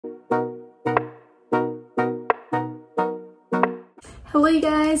Hello you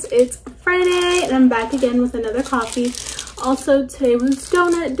guys, it's Friday and I'm back again with another coffee. Also today was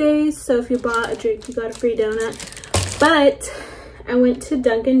donut day, so if you bought a drink you got a free donut. But I went to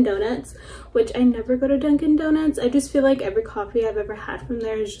Dunkin' Donuts, which I never go to Dunkin' Donuts. I just feel like every coffee I've ever had from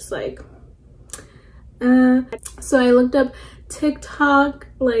there is just like so I looked up TikTok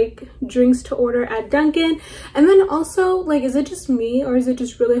like drinks to order at Dunkin', and then also like, is it just me or is it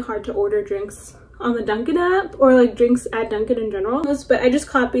just really hard to order drinks on the Dunkin' app, or like drinks at Dunkin' in general? But I just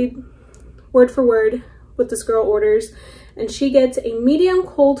copied word for word what this girl orders, and she gets a medium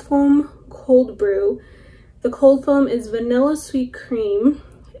cold foam cold brew. The cold foam is vanilla sweet cream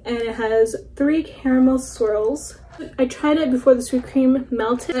and it has 3 caramel swirls. I tried it before the sweet cream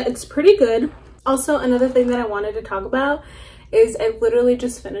melted. It's pretty good. Also, another thing that I wanted to talk about is I literally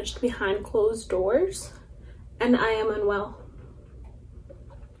just finished Behind Closed Doors and I am unwell.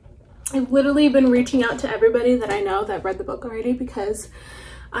 I've literally been reaching out to everybody that I know that read the book already because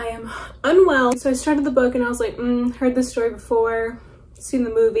I am unwell. So I started the book and I was like, heard this story before, seen the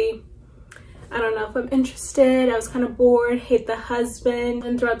movie. I don't know if I'm interested. I was kind of bored, hate the husband.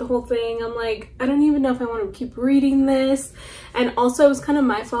 And throughout the whole thing, I'm like, I don't even know if I want to keep reading this. And also it was kind of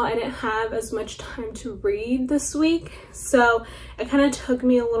my fault. I didn't have as much time to read this week. So it kind of took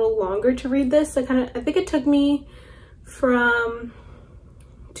me a little longer to read this. I think it took me from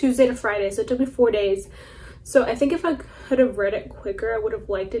Tuesday to Friday, so it took me 4 days. So I think if I could have read it quicker I would have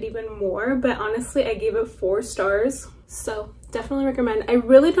liked it even more, but honestly I gave it 4 stars, so definitely recommend. I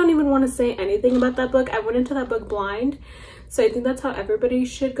really don't even want to say anything about that book. I went into that book blind, so I think that's how everybody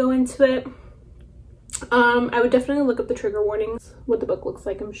should go into it. I would definitely look up the trigger warnings, what the book looks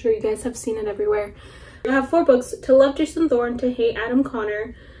like. I'm sure you guys have seen it everywhere. I have 4 books: To Love Jason Thorne, To Hate Adam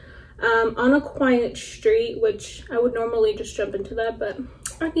Connor, On a Quiet Street, which I would normally just jump into that, but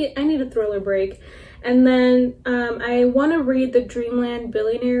I need a thriller break. And then I want to read the Dreamland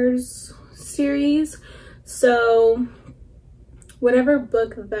Billionaires series, so whatever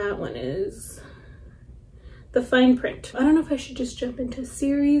book that one is, The Fine Print. I don't know if I should just jump into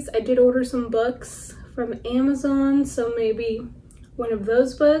series. I did order some books from Amazon, so maybe one of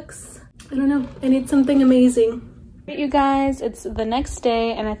those books. I don't know, I need something amazing. You guys, it's the next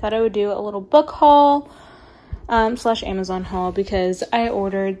day and I thought I would do a little book haul slash Amazon haul, because I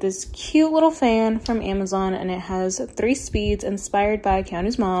ordered this cute little fan from Amazon and it has 3 speeds inspired by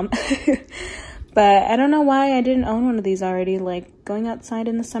Keanu's mom. But I don't know why I didn't own one of these already. Like, going outside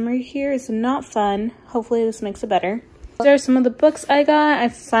in the summer here is not fun. Hopefully this makes it better. These are some of the books I got. I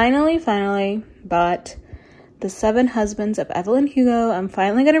finally bought The 7 Husbands of Evelyn Hugo. I'm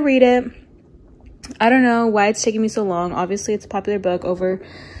finally gonna read it. I don't know why it's taking me so long. Obviously it's a popular book, over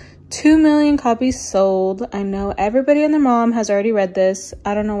 2 million copies sold. I know everybody and their mom has already read this.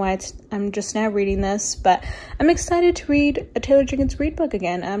 I don't know why I'm just now reading this, but I'm excited to read a Taylor Jenkins Reid book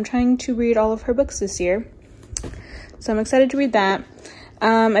again. I'm trying to read all of her books this year, so I'm excited to read that.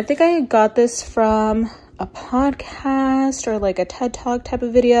 I think I got this from a podcast or like a TED Talk type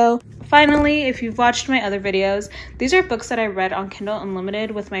of video. Finally, if you've watched my other videos, these are books that I read on Kindle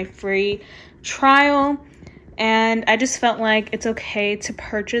Unlimited with my free trial. And I just felt like it's okay to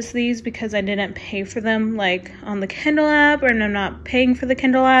purchase these because I didn't pay for them like on the Kindle app, and I'm not paying for the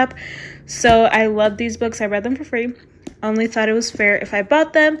Kindle app. So I love these books. I read them for free. Only thought it was fair if I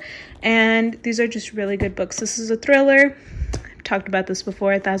bought them. And these are just really good books. This is a thriller. I've talked about this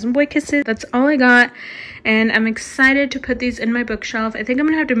before, 1,000 Boy Kisses. That's all I got. And I'm excited to put these in my bookshelf. I think I'm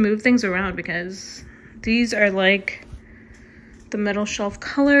going to have to move things around because these are like the middle shelf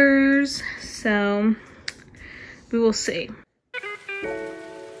colors. So we will see.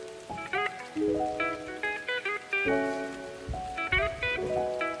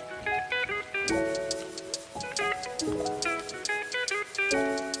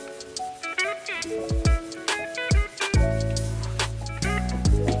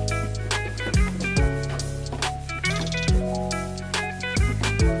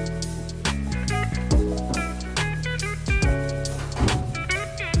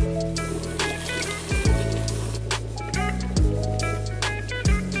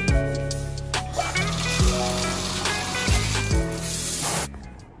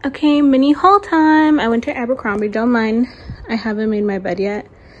 Okay, mini haul time. I went to Abercrombie. Don't mind, I haven't made my bed yet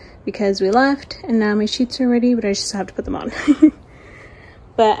because we left and now my sheets are ready, but I just have to put them on.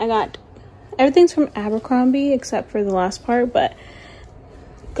 But I got everything's from Abercrombie except for the last part, but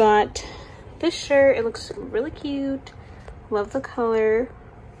got this shirt. It looks really cute. Love the color.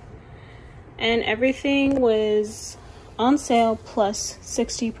 And everything was on sale plus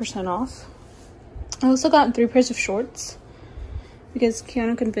 60% off. I also got 3 pairs of shorts because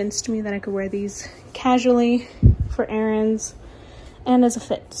Keanu convinced me that I could wear these casually for errands and as a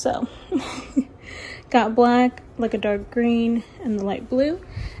fit. So got black, like a dark green, and the light blue.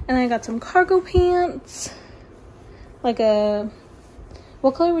 And then I got some cargo pants, like a,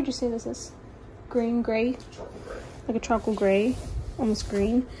 what color would you say this is? Green, gray, like a charcoal gray, almost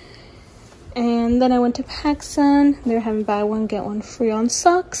green. And then I went to PacSun. They're having buy one get one free on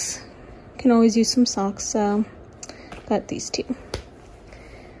socks. Can always use some socks, so got these two.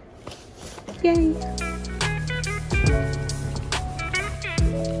 Yay!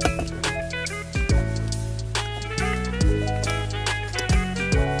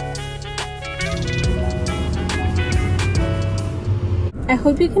 I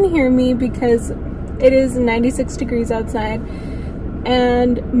hope you can hear me because it is 96 degrees outside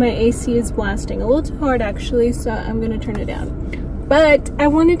and my AC is blasting a little too hard actually, so I'm gonna turn it down. But I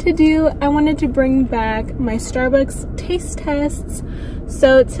wanted to bring back my Starbucks taste tests.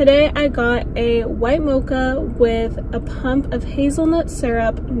 So today I got a white mocha with a pump of hazelnut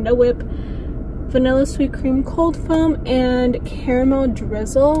syrup, no whip, vanilla sweet cream cold foam, and caramel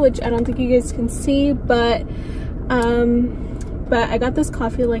drizzle, which I don't think you guys can see, but I got this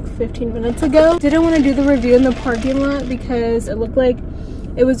coffee like 15 minutes ago. Didn't want to do the review in the parking lot because it looked like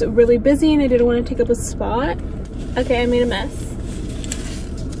it was really busy and I didn't want to take up a spot. Okay, I made a mess.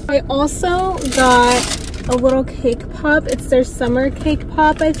 I also got a little cake pop. It's their summer cake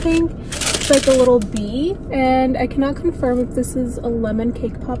pop, I think. It's like a little bee, and I cannot confirm if this is a lemon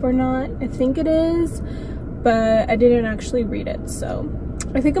cake pop or not. I think it is, but I didn't actually read it, so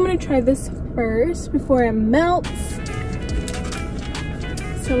I think I'm gonna try this first before it melts.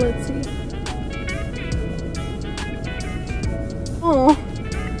 So let's see. Oh.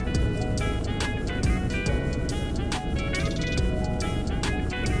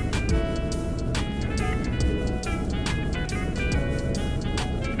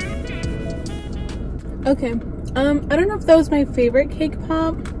 Okay, I don't know if that was my favorite cake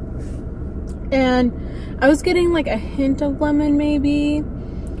pop, and I was getting like a hint of lemon maybe,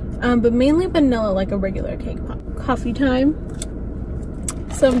 but mainly vanilla, like a regular cake pop. Coffee time.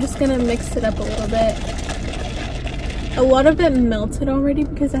 So I'm just gonna mix it up a little bit. A lot of it melted already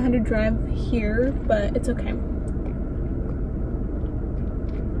because I had to drive here, but it's okay.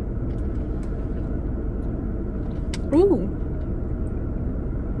 Ooh.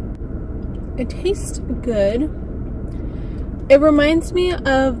 It tastes good. It reminds me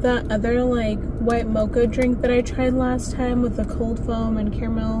of that other like white mocha drink that I tried last time with the cold foam and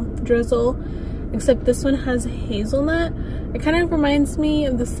caramel drizzle, except this one has hazelnut. It kind of reminds me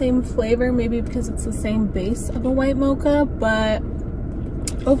of the same flavor, maybe because it's the same base of a white mocha, but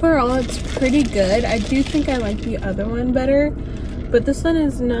overall it's pretty good. I do think I like the other one better, but this one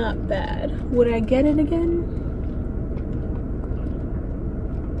is not bad. Would I get it again?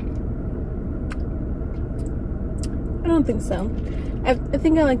 I don't think so. I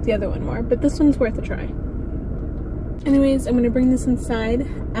think I like the other one more, but this one's worth a try. Anyways, I'm gonna bring this inside.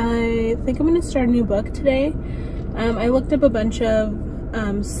 I think I'm gonna start a new book today. I looked up a bunch of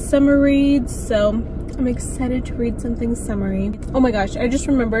summer reads, so I'm excited to read something summery. Oh my gosh, I just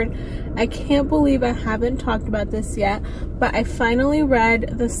remembered. I can't believe I haven't talked about this yet, but I finally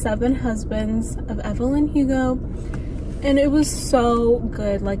read The 7 Husbands of Evelyn Hugo. And it was so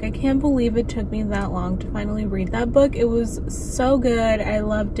good. Like, I can't believe it took me that long to finally read that book. It was so good. I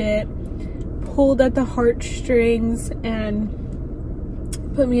loved it. Pulled at the heartstrings and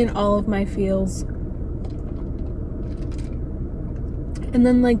put me in all of my feels. And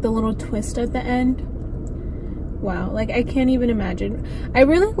then like the little twist at the end. Wow, like I can't even imagine. I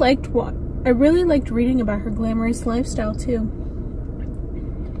really liked reading about her glamorous lifestyle too.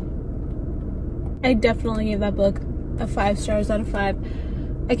 I definitely gave that book a 5 stars out of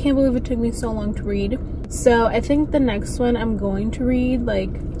 5. I can't believe it took me so long to read. So I think the next one I'm going to read,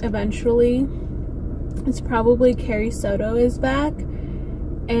 like eventually, it's probably Carrie Soto is back,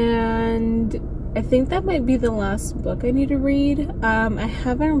 and I think that might be the last book I need to read. I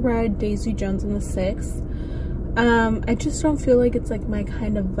haven't read Daisy Jones and the Six. I just don't feel like it's like my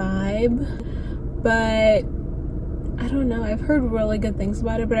kind of vibe, but I don't know. I've heard really good things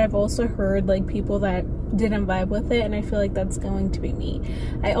about it, but I've also heard like people that didn't vibe with it, and I feel like that's going to be me.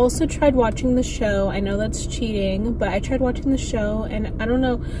 I also tried watching the show. I know that's cheating, but I tried watching the show, and I don't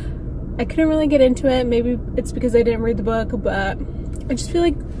know, I couldn't really get into it. Maybe it's because I didn't read the book, but I just feel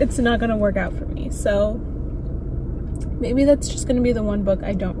like it's not gonna work out for me. So maybe that's just gonna be the one book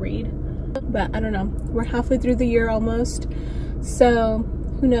I don't read, but I don't know. We're halfway through the year almost, so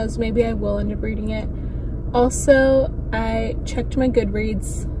who knows, maybe I will end up reading it. Also, I checked my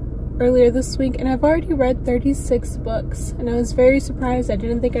Goodreads earlier this week, and I've already read 36 books, and I was very surprised. I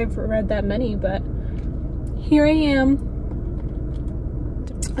didn't think I've read that many, but here I am.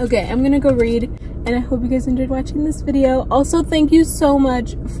 Okay, I'm gonna go read, and I hope you guys enjoyed watching this video. Also, thank you so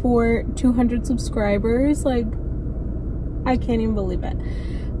much for 200 subscribers. Like, I can't even believe it.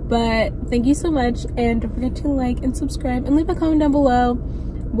 But thank you so much, and don't forget to like and subscribe, and leave a comment down below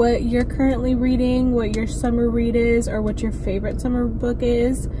what you're currently reading, what your summer read is, or what your favorite summer book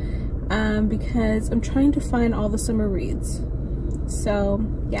is, because I'm trying to find all the summer reads. So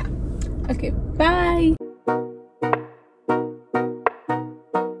yeah, okay, bye.